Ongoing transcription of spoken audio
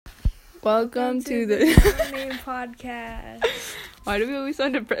Welcome to the No Name Podcast. Why do we always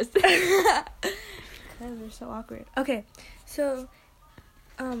sound depressed? Because we're so awkward. Okay, so,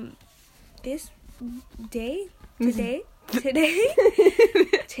 this day, today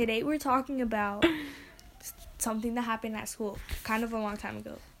we're talking about something that happened at school, kind of a long time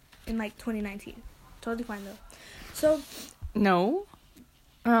ago, in like 2019. Totally fine though. So. No.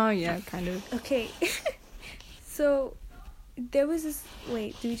 Oh yeah, kind of. Okay. So, there was this.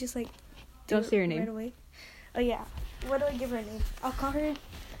 Wait, do we just like? Don't say her name. Right away. Oh yeah. What do I give her a name? I'll call her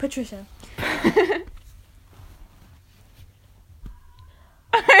Patricia.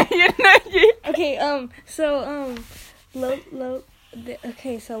 Okay. So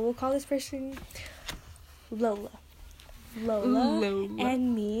okay. So we'll call this person Lola,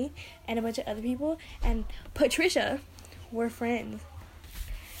 and me, and a bunch of other people, and Patricia. We're friends.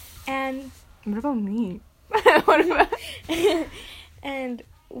 And what about me? What about? And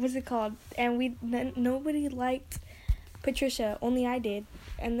what's it called? And nobody liked Patricia, only I did.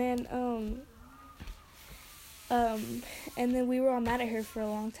 And then and then we were all mad at her for a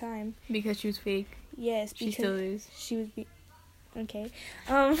long time Because she was fake. Yes, because she still is. She was because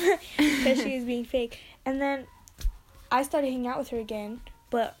she was being fake. And then I started hanging out with her again,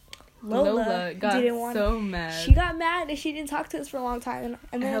 but Lola got didn't want. So mad. She got mad and she didn't talk to us for a long time.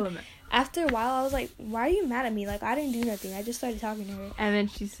 And then Hella mad. After a while, I was like, "Why are you mad at me? Like, I didn't do nothing. I just started talking to her." And then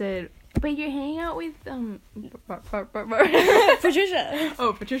she said, "But you're hanging out with Patricia."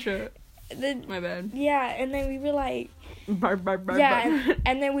 Oh, Patricia. Then, my bad. Yeah, and then we were like,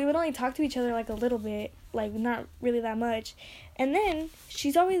 and then we would only talk to each other like a little bit, like not really that much. And then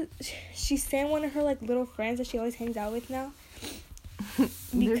she sent one of her like little friends that she always hangs out with now.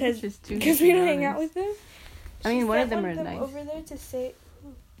 because we don't hang out with them. I mean, one of them are nice. Over there to say.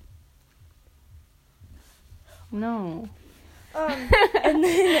 No. And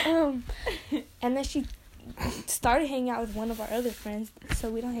then she started hanging out with one of our other friends, so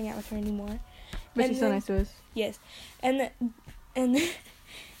we don't hang out with her anymore. But she's so nice to us. Yes, and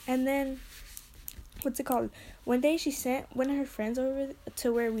then what's it called? One day she sent one of her friends over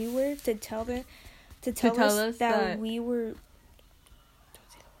to where we were to tell us that we were. Don't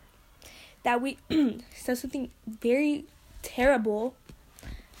say the word. That we said something very terrible.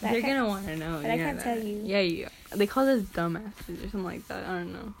 They're gonna want to know. But I can't tell you. Yeah. They call us dumbasses or something like that. I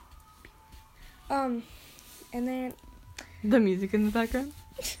don't know. And then. The music in the background?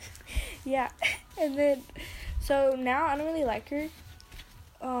 Yeah. And then. So now I don't really like her.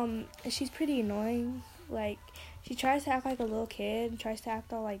 She's pretty annoying. Like, she tries to act like a little kid. Tries to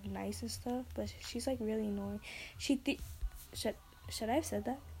act all, like, nice and stuff. But she's, like, really annoying. Should I have said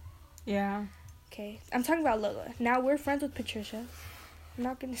that? Yeah. Okay. I'm talking about Lola. Now we're friends with Patricia. I'm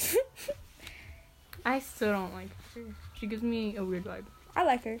not gonna. I still don't like her. She gives me a weird vibe. I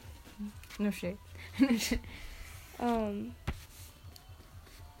like her. No shade.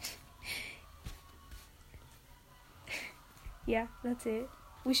 Yeah, that's it.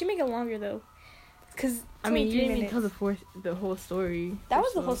 We should make it longer though, cause I mean, you didn't even tell the whole story. That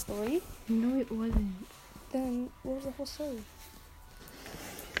was the whole story. No, it wasn't. Then what was the whole story?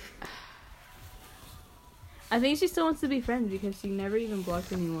 I think she still wants to be friends because she never even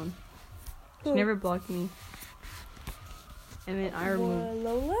blocked anyone. She never blocked me. And then I removed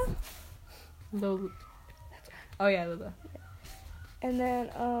Lola. Oh yeah, Lola. And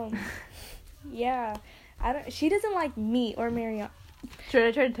then yeah, she doesn't like me or Marianne. Should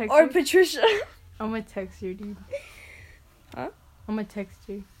I try to text or you? Patricia? I'm gonna text you, dude. Huh? I'm gonna text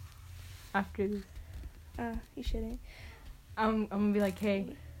you after this. You shouldn't. I'm gonna be like,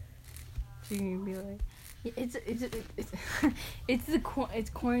 hey. She can be like, it's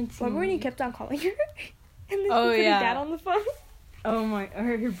quarantine. Remember when you kept on calling her? And then oh you put yeah. her dad on the phone. Oh my,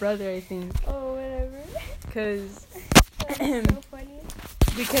 her brother, I think. Oh whatever. Cause so funny.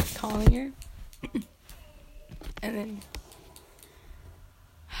 We kept calling her, and then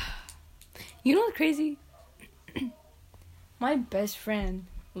you know what's crazy? My best friend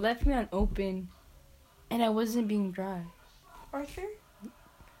left me on open, and I wasn't being dry. Arthur?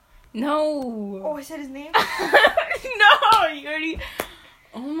 No. Oh, I said his name? No, you already.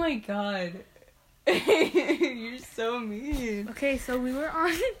 Oh my god. You're so mean. Okay, so we were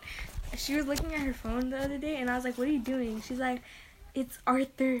on. She was looking at her phone the other day, and I was like, "What are you doing?" She's like, "It's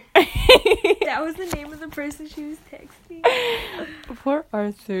Arthur." That was the name of the person she was texting. Poor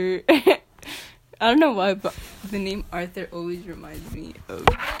Arthur. I don't know why, but the name Arthur always reminds me of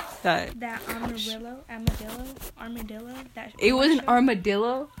that. That armadillo. That it was an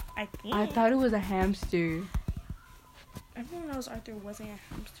armadillo? I think. I thought it was a hamster. Everyone knows Arthur wasn't a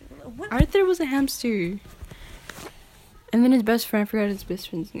hamster. Arthur was a hamster. And then his best friend, I forgot his best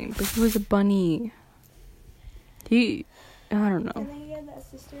friend's name, but he was a bunny. I don't know. And then he had that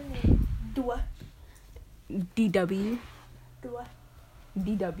sister named Dua. DW. Dua.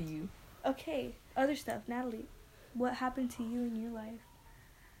 DW. Okay, other stuff. Natalie, what happened to you in your life?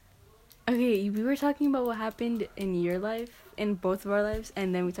 Okay, we were talking about what happened in your life, in both of our lives,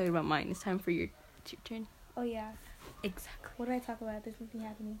 and then we talked about mine. It's time for your turn. Oh, yeah. Exactly. What did I talk about? There's nothing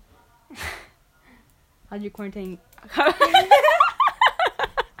happening. How's your quarantine?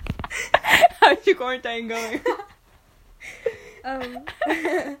 How's your quarantine going?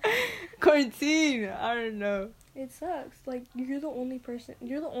 Quarantine. I don't know. It sucks. Like, you're the only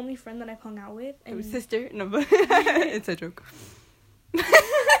friend that I've hung out with. And sister? No, but it's a joke.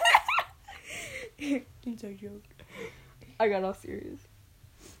 It's a joke. I got all serious.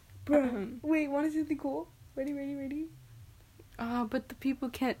 Bro, wait, want to see something cool? Ready? But the people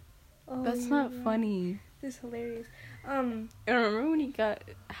can't. Oh, That's not right. funny. This is hilarious. I remember when you got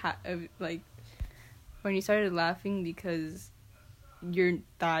when you started laughing because your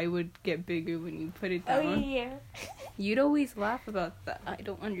thigh would get bigger when you put it down. Oh yeah. You'd always laugh about that. I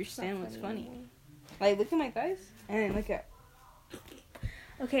don't understand what's funny. Like, look at my thighs and then look at.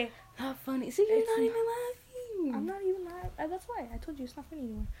 Okay. Not funny. See, you're not even laughing. I'm not even laughing. That's why I told you it's not funny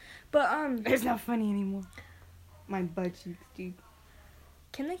anymore. But it's not funny anymore. My butt cheeks, dude.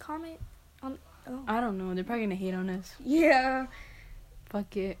 Can they comment on? Oh. I don't know. They're probably gonna hate on us. Yeah.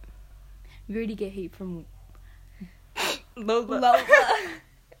 Fuck it. We already get hate from Lola.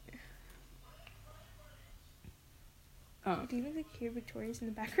 Do you think hear Victoria's in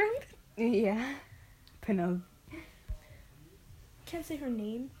the background? Yeah. Penelope. Can't say her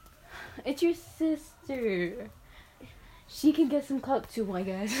name. It's your sister. She can get some clout too, I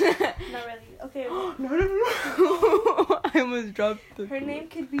guess. Not really. Okay. No. I almost dropped the. Her name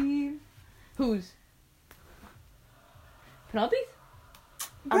could be. Whose? Penelope's?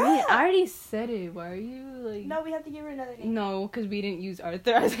 I mean, I already said it. Why are you like? No, we have to give her another name. No, because we didn't use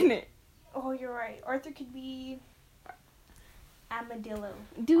Arthur as in it. Oh, you're right. Arthur could be. Armadillo.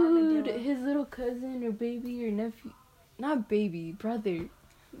 Dude, his little cousin or baby or nephew. Not baby, brother.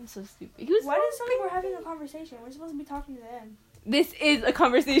 I'm so stupid. Why does it sound like we're having a conversation? We're supposed to be talking to them. This is a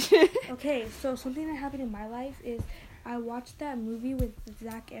conversation. Okay, so something that happened in my life is I watched that movie with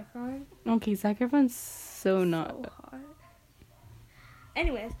Zac Efron. Okay, Zac Efron's so not hot.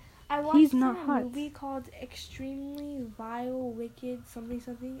 Anyways, I watched a hot. Movie called Extremely Vile, Wicked, something,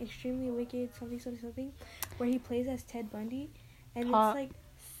 Extremely Wicked, something, where he plays as Ted Bundy. And hot. It's like,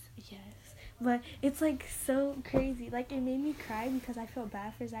 yes, but it's like so crazy. Like, it made me cry because I felt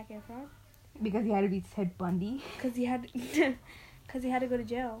bad for Zac Efron. Because he had to be Ted Bundy? Because he had to go to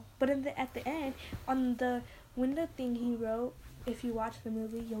jail. But at the end, on the window thing he wrote, if you watch the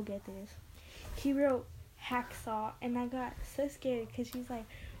movie, you'll get this. He wrote hacksaw, and I got so scared because she's like,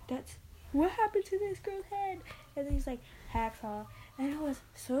 what happened to this girl's head? And then he's like, hacksaw. And it was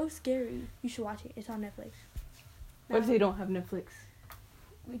so scary. You should watch it. It's on Netflix. What if they don't have Netflix?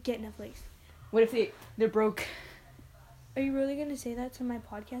 We get Netflix. What if they're broke? Are you really going to say that to my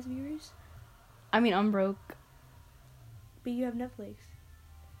podcast viewers? I mean, I'm broke. But you have Netflix.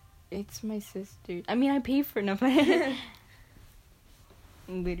 It's my sister. I mean, I pay for Netflix.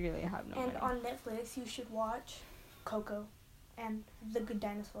 Literally, I have no money. And on Netflix, you should watch Coco and The Good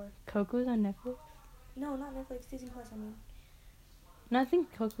Dinosaur. Coco's on Netflix? No, not Netflix. Disney Plus, I mean. No, I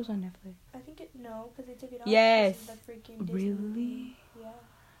think Coco's on Netflix. I think because they took it off. Yes. The freaking Disney. Really?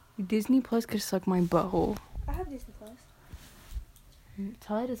 Yeah. Disney Plus could suck my butthole. I have Disney Plus.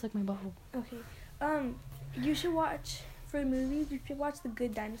 Tell it to suck my butthole. Okay. You should watch, for movies, you should watch The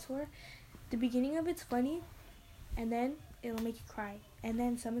Good Dinosaur. The beginning of it's funny, and then it'll make you cry. And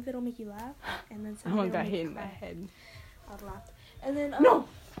then some of it'll make you laugh, and then some of it'll got make hit you in the cry. head. I'd laugh. And then, No!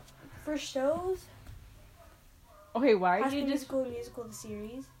 For shows, Okay, why are High you School just... Musical, the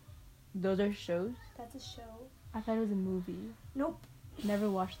series. Those are shows? That's a show. I thought it was a movie. Nope. Never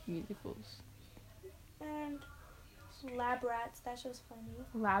watched musicals. And Lab Rats, that show's funny.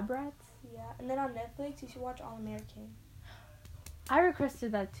 Lab Rats? Yeah. And then on Netflix, you should watch All American. I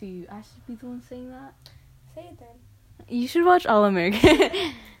requested that to you. I should be the one saying that. Say it then. You should watch All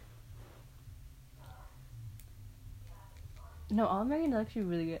American. No, All American is actually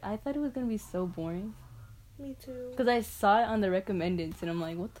really good. I thought it was gonna be so boring. Me too. Because I saw it on the recommendeds and I'm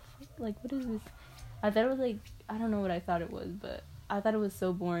like, what the fuck? Like, what is this? I thought it was like, I don't know what I thought it was, but I thought it was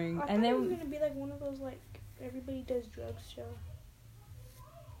so boring. I and thought then it was gonna be like one of those like everybody does drugs show.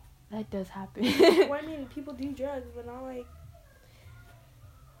 That does happen. Well, I mean, people do drugs, but not like.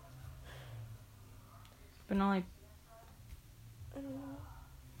 But not like. I don't know.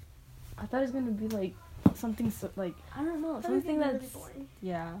 I thought it was gonna be like something so, like, I don't know, That something would be that's really boring.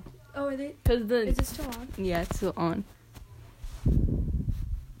 yeah. Oh, are they? Cause Is it still on? yeah, it's still on.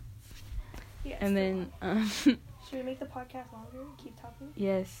 Yeah. And then should we make the podcast longer and keep talking?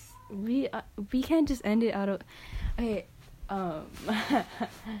 yes, we can't just end it out of. Okay, I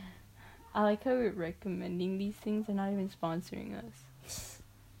like how we're recommending these things and not even sponsoring us.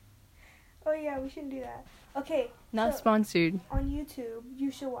 Oh yeah, we shouldn't do that. Okay. Not so, sponsored. On YouTube,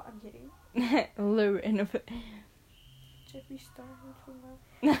 you should watch. I'm kidding. Jeffree Star.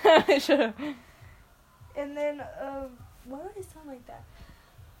 Shut up. And then why would it sound like that?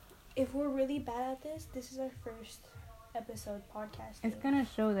 If we're really bad at this, this is our first episode podcast. It's gonna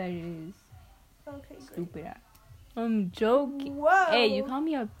show that it is. Okay, stupid at. I'm joking. Whoa. Hey, you call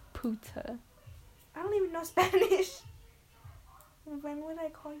me a puta. I don't even know Spanish. When would I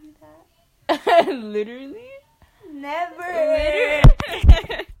call you that? Literally? Never. Literally.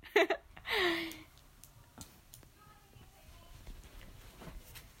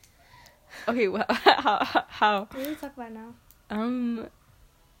 Okay, well, how? What do we talk about now?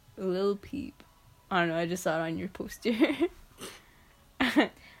 Lil Peep. I don't know, I just saw it on your poster. Hi,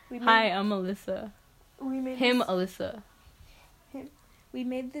 I'm Alyssa. Alyssa. We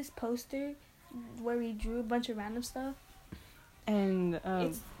made this poster where we drew a bunch of random stuff. And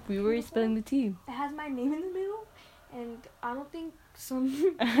we were spilling the tea. It has my name in the middle, and I don't think some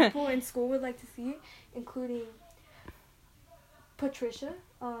people in school would like to see it, including Patricia,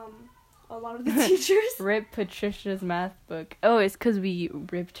 a lot of the teachers. Rip Patricia's math book. Oh, it's because we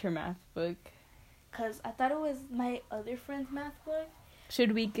ripped her math book. Because I thought it was my other friend's math book.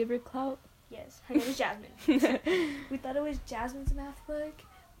 Should we give her clout? Yes, her name is Jasmine. We thought it was Jasmine's math book,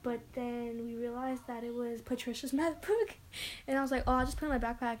 but then we realized that it was Patricia's math book. And I was like, oh, I'll just put it in my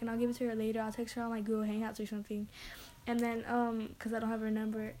backpack and I'll give it to her later. I'll text her on like Google Hangouts or something. And then, because I don't have her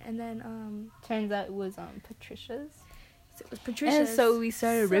number. And then, turns out it was Patricia's. So it was Patricia's. And so we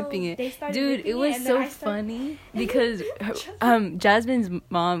started ripping it. Dude, it was so funny because Jasmine's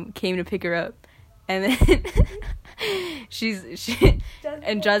mom came to pick her up. And then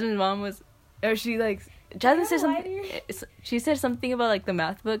Jasmine's mom was, or she like, Jasmine said something. She said something about like the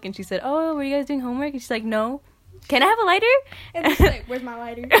math book, and she said, "Oh, were you guys doing homework?" And she's like, "No." Can I have a lighter? And then she's like, "Where's my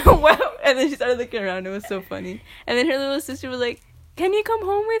lighter?" Wow. And then she started looking around. It was so funny. And then her little sister was like, "Can you come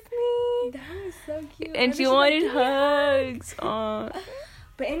home with me?" That was so cute. And she wanted hugs. Aww.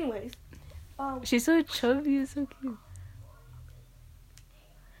 But anyways, she's so chubby. It's so cute.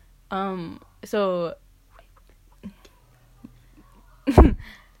 So.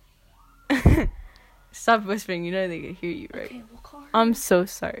 Stop whispering. You know they can hear you, right? Okay, we'll call her. I'm so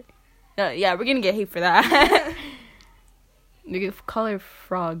sorry. Yeah, we're gonna get hate for that. We could call her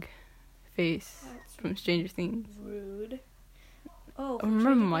Frog Face from Stranger Things. Rude. Oh,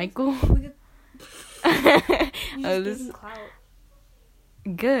 remember Michael? We just gave him clout.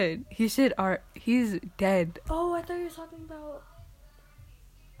 Good. He's dead. Oh, I thought you were talking about.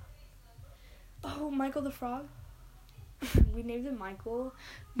 Oh, Michael the Frog. We named him Michael.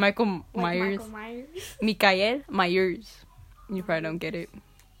 Michael Myers. Michael Myers. Mikael Myers. You probably don't get it.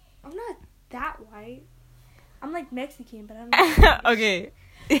 I'm not that white. I'm like Mexican, but I'm not. Okay.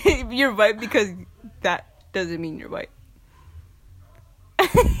 You're white because that doesn't mean you're white.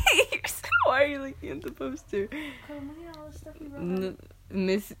 Why are you looking at the poster? I'm looking at all the stuff we wrote.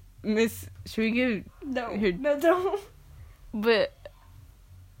 Miss, should we give... No, her... no, don't. But,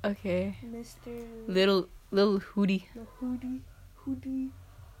 okay. Mr. Little Hootie. The Hootie.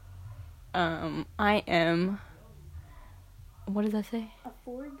 I am... What does that say? A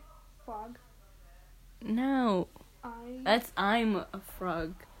frog. No. I'm a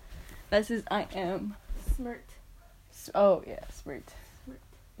frog. That says I am. Smirt. Oh, yeah, smirt.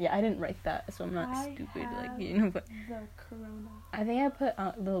 Yeah, I didn't write that, so I'm not stupid. But the corona. I think I put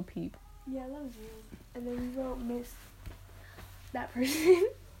Lil Peep. Yeah, that was you. And then we wrote Miss that person.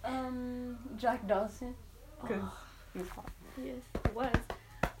 Jack Dawson. Because he was hot. Yes, it was.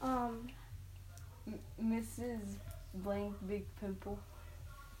 Mrs. Blank Big Pimple.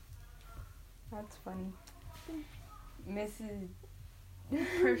 That's funny. Mrs.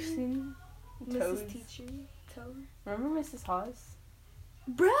 Person. Toes. Mrs. Teacher. Toes. Remember Mrs. Haas?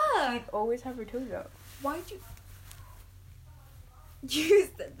 Bruh! She'd always have her toes out. Why'd you... You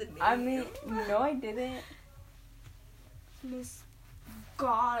said the name. I mean, no, I didn't. Miss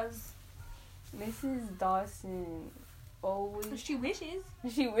Gauze. Mrs. Dawson always... She wishes.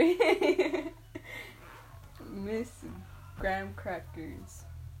 She wishes. Miss Graham Crackers.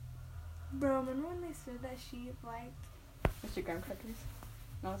 Bro, remember when they said that she liked... Mr. Graham Crackers?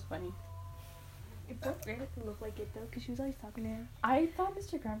 That was funny. Fourth grade to look like it though, because she was always talking to him. I thought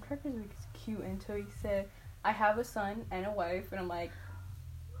Mr. Graham Cracker was cute until he said, "I have a son and a wife," and I'm like.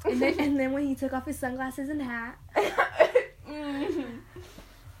 And then when he took off his sunglasses and hat.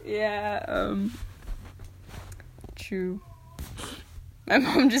 Yeah. True. My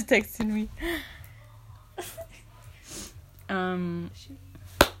mom just texted me. Huh?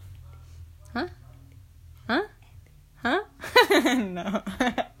 Huh? Huh? No.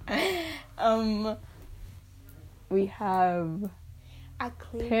 We have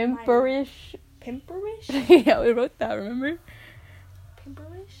Pimperish. Pimperish? Yeah, we wrote that, remember?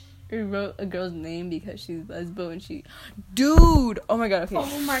 Pimperish? We wrote a girl's name because she's lesbo and she... Dude! Oh my god, okay.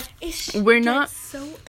 Oh my... We're not... So